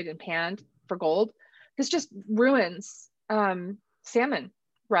sifted and panned for gold. This just ruins salmon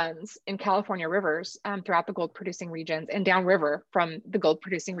runs in California rivers throughout the gold producing regions and downriver from the gold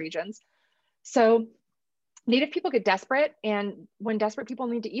producing regions. So Native people get desperate, and when desperate people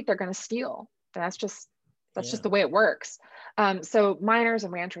need to eat, they're going to steal. That's just the way it works. So miners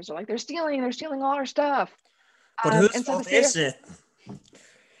and ranchers are like, they're stealing all our stuff. But whose fault is it?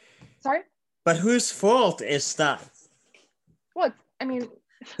 Sorry? But whose fault is that? Well,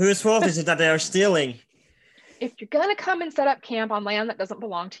 whose fault is it that they are stealing? If you're going to come and set up camp on land that doesn't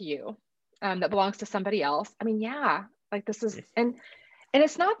belong to you, that belongs to somebody else, this is, and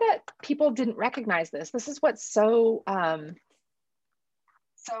it's not that people didn't recognize this. This is what's so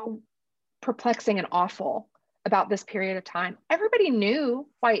perplexing and awful about this period of time. Everybody knew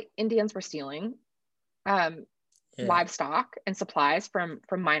why Indians were stealing livestock and supplies from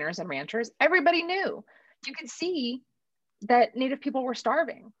miners and ranchers. Everybody knew. You could see that Native people were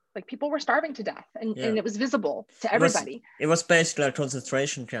starving. Like, people were starving to death, and it was visible to everybody. It was basically a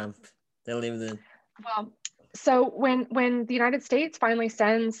concentration camp they lived in. Well, so when the United States finally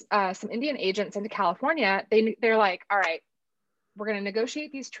sends some Indian agents into California, they're like, all right, we're going to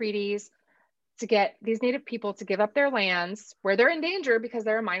negotiate these treaties to get these Native people to give up their lands where they're in danger because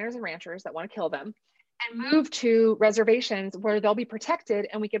there are miners and ranchers that want to kill them, and move to reservations where they'll be protected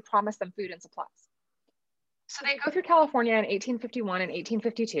and we could promise them food and supplies. So they go through California in 1851 and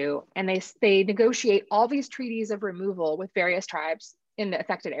 1852, and they negotiate all these treaties of removal with various tribes in the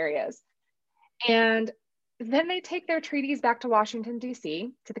affected areas. And then they take their treaties back to Washington,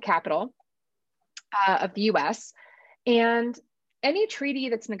 D.C., to the capital of the US. And any treaty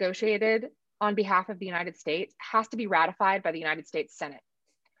that's negotiated on behalf of the United States has to be ratified by the United States Senate.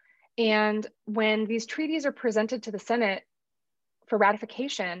 And when these treaties are presented to the Senate for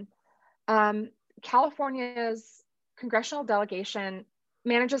ratification, California's congressional delegation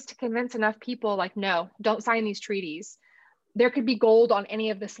manages to convince enough people like, no, don't sign these treaties. There could be gold on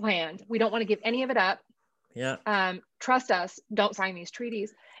any of this land. We don't want to give any of it up. Yeah. Trust us, don't sign these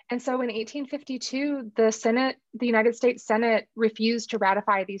treaties. And so in 1852, the United States Senate refused to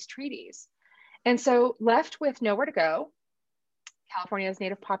ratify these treaties. And so left with nowhere to go, California's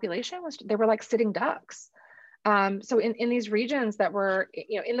Native population they were like sitting ducks. So in these regions that were,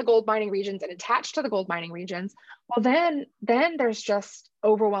 in the gold mining regions and attached to the gold mining regions, well, then there's just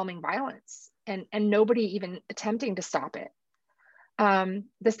overwhelming violence and nobody even attempting to stop it.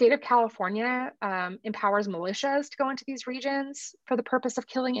 The state of California empowers militias to go into these regions for the purpose of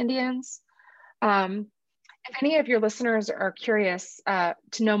killing Indians. If any of your listeners are curious to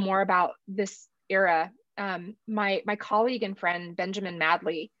know more about this era, my colleague and friend, Benjamin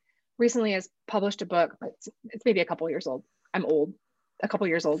Madley, recently has published a book. It's maybe a couple years old. I'm old. A couple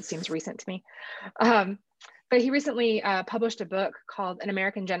years old seems recent to me. But he recently published a book called An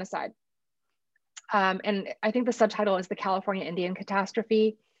American Genocide. And I think the subtitle is The California Indian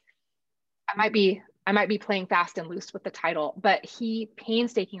Catastrophe. I might be playing fast and loose with the title, but he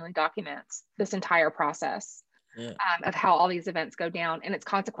painstakingly documents this entire process of how all these events go down and its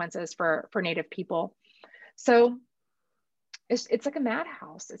consequences for Native people. So it's like a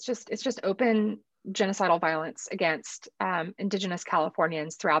madhouse. It's just open genocidal violence against Indigenous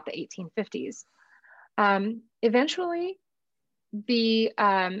Californians throughout the 1850s. Eventually, the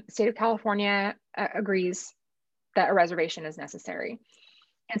state of California agrees that a reservation is necessary.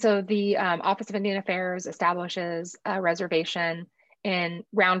 And so the Office of Indian Affairs establishes a reservation in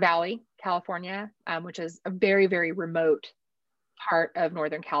Round Valley, California, which is a very, very remote part of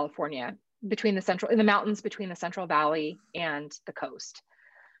Northern California, in the mountains between the Central Valley and the coast.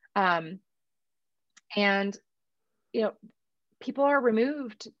 And, people are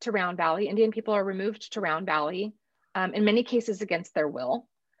removed to Round Valley. Indian people are removed to Round Valley, in many cases against their will.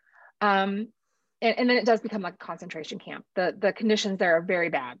 And then it does become like a concentration camp. The conditions there are very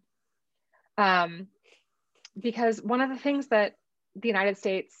bad. Because one of the things that the United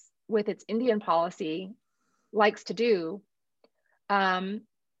States, with its Indian policy, likes to do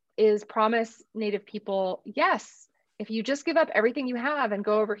is promise Native people, yes, if you just give up everything you have and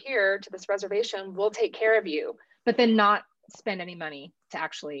go over here to this reservation, we'll take care of you, but then not spend any money to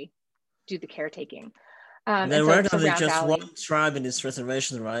actually do the caretaking. There weren't just one tribe in this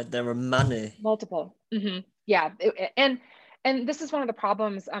reservation, right? There were many. Multiple. Mm-hmm. Yeah. And this is one of the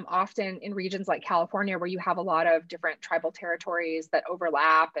problems often in regions like California, where you have a lot of different tribal territories that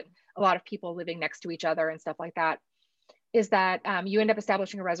overlap and a lot of people living next to each other and stuff like that, is that you end up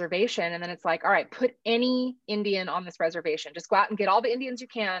establishing a reservation, and then it's like, all right, put any Indian on this reservation. Just go out and get all the Indians you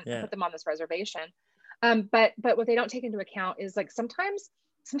can and put them on this reservation. But what they don't take into account is like sometimes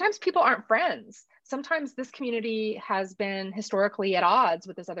people aren't friends. Sometimes this community has been historically at odds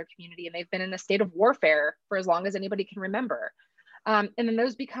with this other community, and they've been in a state of warfare for as long as anybody can remember. And then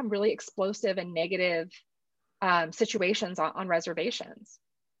those become really explosive and negative situations on reservations.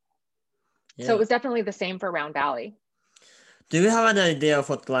 Yeah. So it was definitely the same for Round Valley. Do you have an idea of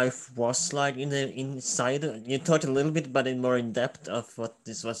what life was like inside? You talked a little bit about it more in depth of what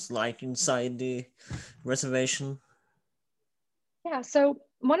this was like inside the reservation. Yeah, so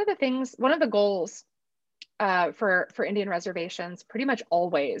one of the goals for Indian reservations, pretty much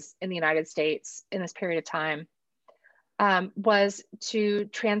always in the United States in this period of time, was to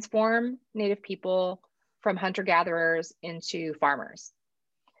transform Native people from hunter-gatherers into farmers.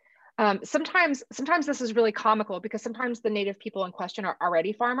 Sometimes this is really comical because sometimes the Native people in question are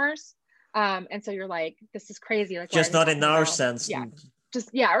already farmers. And so you're like, this is crazy. Like, just not in our sense. Yeah.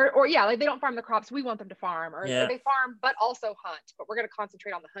 Or like they don't farm the crops we want them to farm, or they farm but also hunt, but we're going to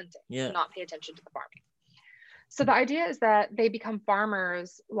concentrate on the hunting and not pay attention to the farming. So the idea is that they become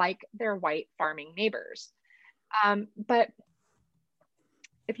farmers like their white farming neighbors. But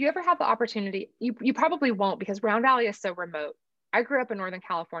if you ever have the opportunity, you probably won't, because Round Valley is so remote. I grew up in Northern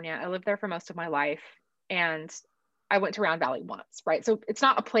California. I lived there for most of my life. And I went to Round Valley once, right? So it's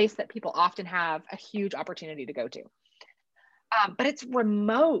not a place that people often have a huge opportunity to go to. But it's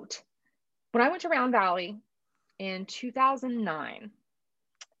remote. When I went to Round Valley in 2009,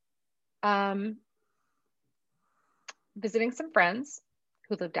 visiting some friends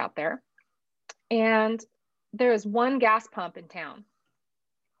who lived out there, and there is one gas pump in town.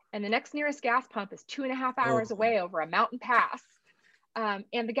 And the next nearest gas pump is 2.5 hours away over a mountain pass.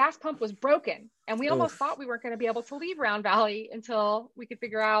 And the gas pump was broken. And we almost thought we weren't going to be able to leave Round Valley until we could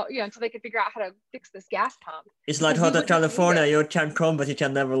figure out, until they could figure out how to fix this gas pump. It's like Hotel California, you can come, but you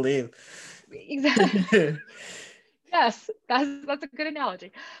can never leave. Exactly. Yes, that's a good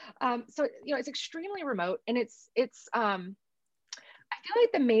analogy. So, it's extremely remote, and it's I feel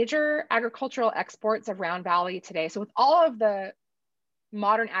like the major agricultural exports of Round Valley today, so with all of the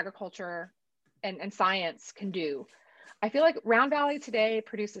modern agriculture and science can do, I feel like Round Valley today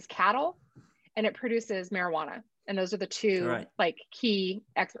produces cattle and it produces marijuana. And those are the two key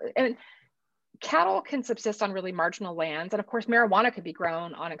and cattle can subsist on really marginal lands. And of course, marijuana could be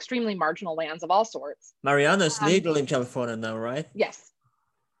grown on extremely marginal lands of all sorts. Marijuana is legal in California now, right? Yes.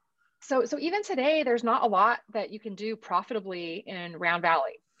 So even today, there's not a lot that you can do profitably in Round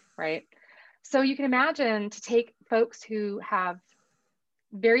Valley, right? So you can imagine, to take folks who have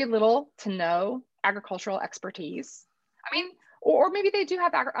very little to no agricultural expertise. I mean, or maybe they do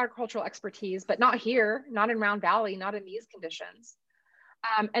have agricultural expertise, but not here, not in Round Valley, not in these conditions.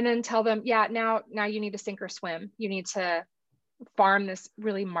 And then tell them, now you need to sink or swim. You need to farm this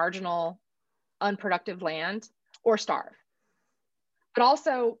really marginal, unproductive land or starve. But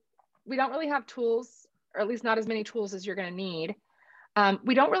also, we don't really have tools, or at least not as many tools as you're going to need.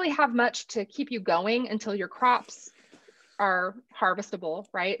 We don't really have much to keep you going until your crops are harvestable,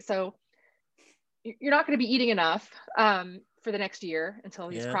 right? So you're not going to be eating enough for the next year until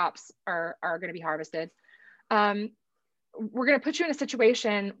these crops are going to be harvested. We're going to put you in a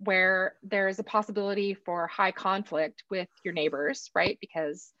situation where there's a possibility for high conflict with your neighbors, right?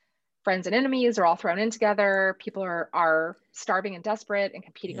 Because friends and enemies are all thrown in together. People are starving and desperate and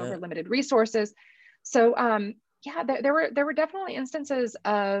competing over limited resources. So there were definitely instances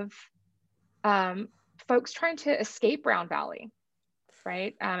of folks trying to escape Round Valley,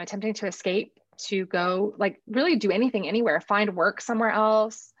 right? Attempting to escape, to go, really do anything, anywhere, find work somewhere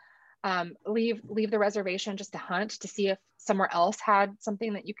else, leave the reservation just to hunt, to see if somewhere else had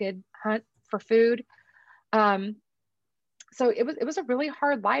something that you could hunt for food. So it was a really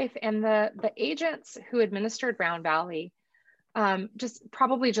hard life. And the agents who administered Round Valley,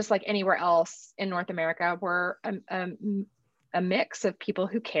 just like anywhere else in North America, were a mix of people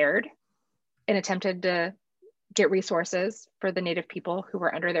who cared and attempted to get resources for the Native people who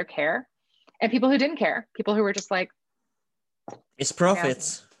were under their care, and people who didn't care, people who were just like, it's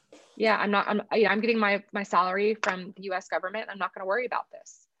profits. I'm getting my salary from the US government. I'm not going to worry about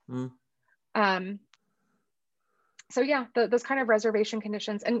this. Those kind of reservation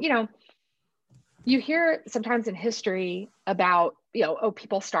conditions. And, you hear sometimes in history about,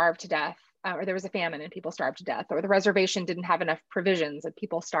 people starved to death, or there was a famine and people starved to death, or the reservation didn't have enough provisions and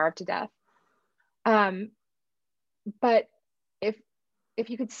people starved to death. But if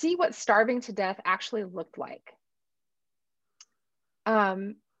you could see what starving to death actually looked like,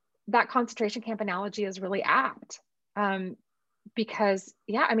 that concentration camp analogy is really apt. Because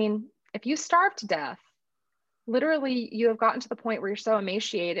if you starve to death, literally you have gotten to the point where you're so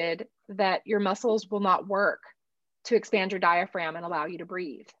emaciated that your muscles will not work to expand your diaphragm and allow you to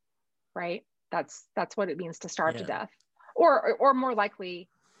breathe, right? That's what it means to starve to death, or more likely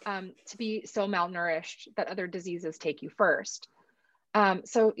to be so malnourished that other diseases take you first.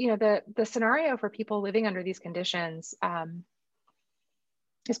 So the scenario for people living under these conditions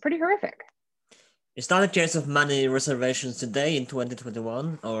is pretty horrific. Is that a case of many reservations today in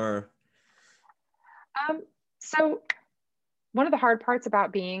 2021, or? So one of the hard parts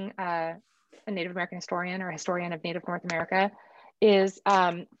about being a Native American historian, or a historian of Native North America, is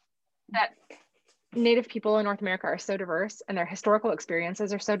that Native people in North America are so diverse and their historical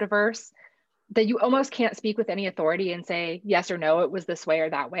experiences are so diverse that you almost can't speak with any authority and say yes or no, it was this way or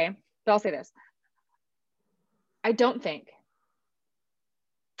that way. But I'll say this. I don't think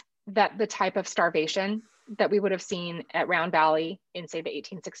that the type of starvation that we would have seen at Round Valley in, say, the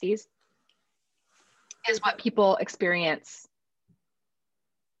 1860s is what people experience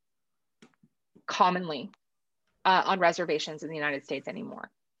commonly on reservations in the United States anymore.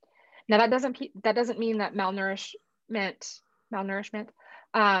 Now, that doesn't mean that malnourishment,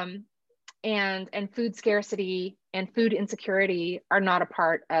 and food scarcity and food insecurity are not a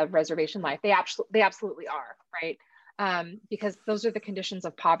part of reservation life. They absolutely are, right? Because those are the conditions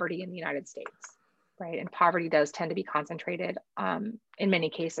of poverty in the United States, right? And poverty does tend to be concentrated in many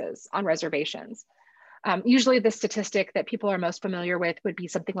cases on reservations. Usually the statistic that people are most familiar with would be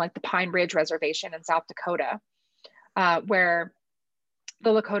something like the Pine Ridge Reservation in South Dakota, where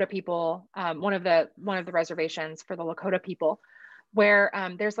the Lakota people, one of the reservations for the Lakota people, where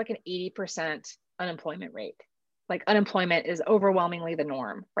there's like an 80% unemployment rate. Like unemployment is overwhelmingly the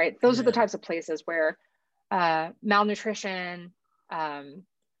norm, right? Those are the types of places where malnutrition,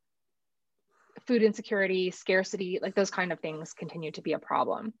 food insecurity, scarcity, like those kind of things continue to be a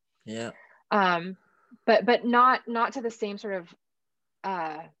problem. Yeah. But not to the same sort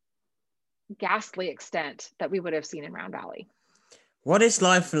of ghastly extent that we would have seen in Round Valley. What is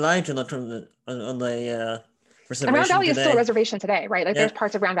life like on the reservation and Round Valley today? is still a reservation today, right? Like there's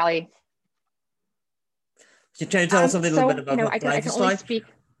parts of Round Valley. So can you tell us a little bit about what life is like? Speak.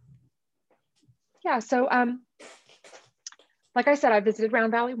 Yeah, so like I said, I visited Round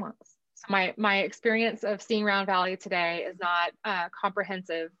Valley once. So my experience of seeing Round Valley today is not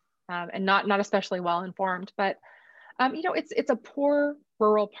comprehensive and not especially well informed, but it's a poor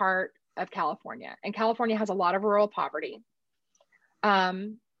rural part of California, and California has a lot of rural poverty.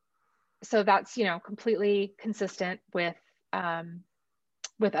 So that's completely consistent with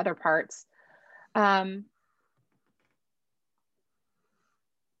other parts. Yeah,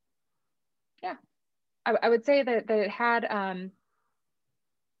 I would say that it had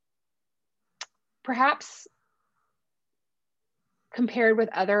perhaps compared with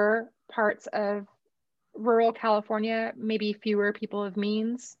other parts of rural California, maybe fewer people of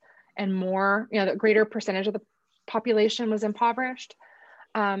means and more, the greater percentage of the population was impoverished.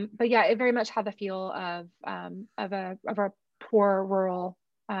 But yeah, it very much had the feel of a poor rural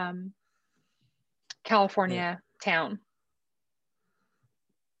California town.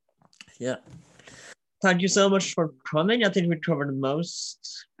 Yeah. Thank you so much for coming. I think we covered the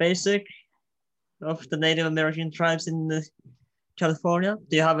most basic of the Native American tribes in California.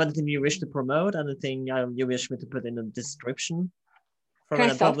 Do you have anything you wish to promote? Anything you wish me to put in the description? Can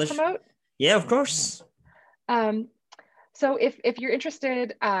I self-promote? Yeah, of course. So if you're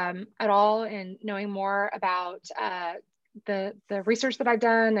interested at all in knowing more about the research that I've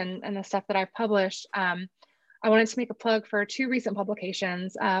done and the stuff that I've published, I wanted to make a plug for two recent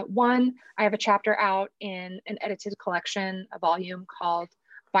publications. One, I have a chapter out in an edited collection, a volume called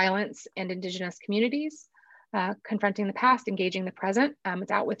Violence and Indigenous Communities, Confronting the Past, Engaging the Present.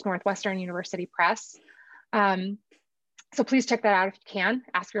 It's out with Northwestern University Press. So please check that out if you can.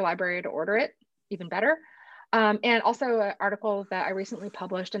 Ask your library to order it, even better. And also an article that I recently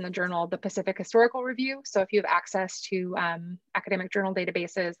published in the journal, the Pacific Historical Review. So if you have access to academic journal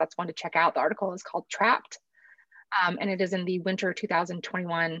databases, that's one to check out. The article is called Trapped, and it is in the winter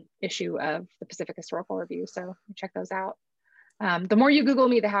 2021 issue of the Pacific Historical Review. So check those out. The more you Google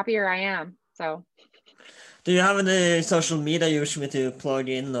me, the happier I am. So. Do you have any social media you wish me to plug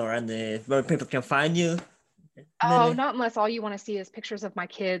in, or any where people can find you? Oh, not unless all you want to see is pictures of my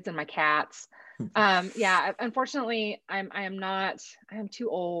kids and my cats. Yeah, unfortunately, I am too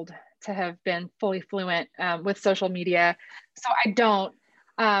old to have been fully fluent with social media, so I don't.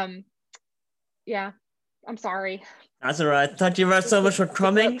 Yeah, I'm sorry. That's all right. Thank you very so much for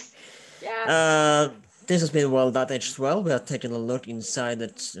coming. Yeah. This has been Well That Aged Well. We have taken a look inside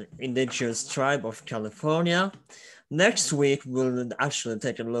the indigenous tribe of California. Next week, we'll actually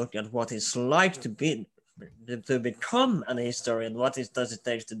take a look at what it's like to become an historian. Does it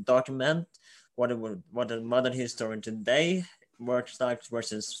take to document what a modern historian today works like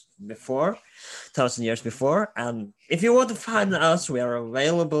versus before, 1,000 years before. And if you want to find us, we are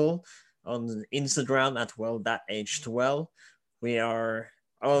available on Instagram at WellThatAgedWell. We are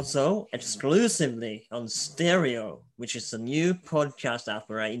also exclusively on Stereo, which is a new podcast app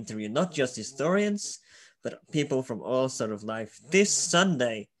where I interview not just historians, but people from all sorts of life. This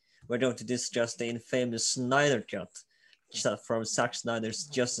Sunday, we're going to discuss the infamous Snyder Cut from Zack Snyder's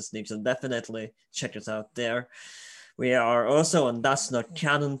Justice League, so definitely check us out there. We are also on That's Not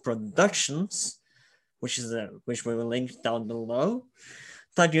Canon Productions, which we will link down below.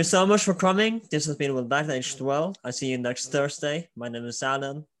 Thank you so much for coming. This has been Well That Aged Well. I see you next Thursday. My name is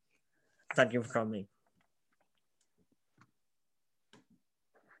Alan. Thank you for coming.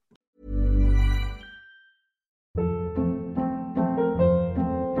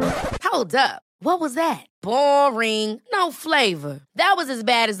 Hold up. What was that? Boring. No flavor. That was as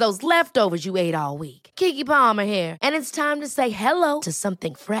bad as those leftovers you ate all week. Keke Palmer here, and it's time to say hello to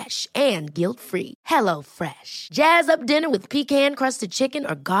something fresh and guilt-free. HelloFresh. Jazz up dinner with pecan-crusted chicken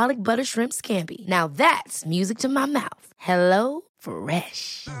or garlic butter shrimp scampi. Now that's music to my mouth.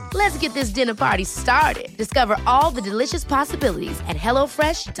 HelloFresh. Let's get this dinner party started. Discover all the delicious possibilities at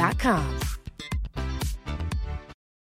HelloFresh.com.